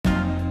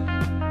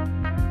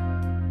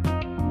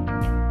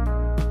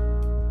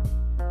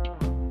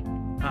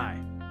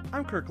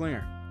Kirk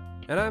Linger.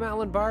 And I'm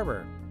Alan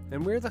Barber,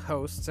 and we're the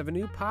hosts of a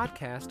new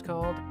podcast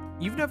called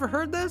You've Never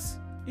Heard This?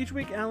 Each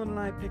week, Alan and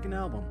I pick an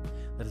album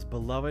that is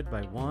beloved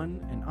by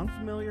one and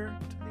unfamiliar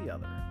to the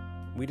other.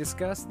 We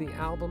discuss the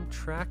album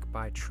track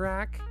by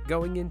track,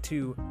 going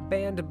into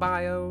band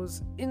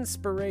bios,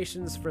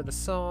 inspirations for the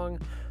song,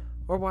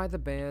 or why the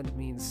band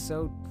means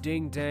so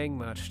ding-dang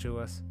much to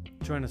us.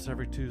 Join us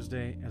every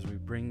Tuesday as we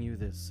bring you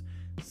this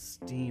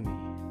steamy,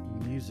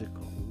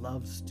 musical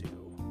love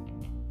stew.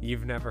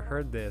 You've Never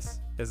Heard This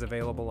is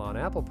available on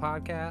Apple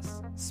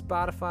Podcasts,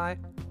 Spotify,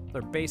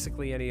 or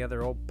basically any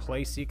other old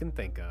place you can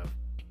think of.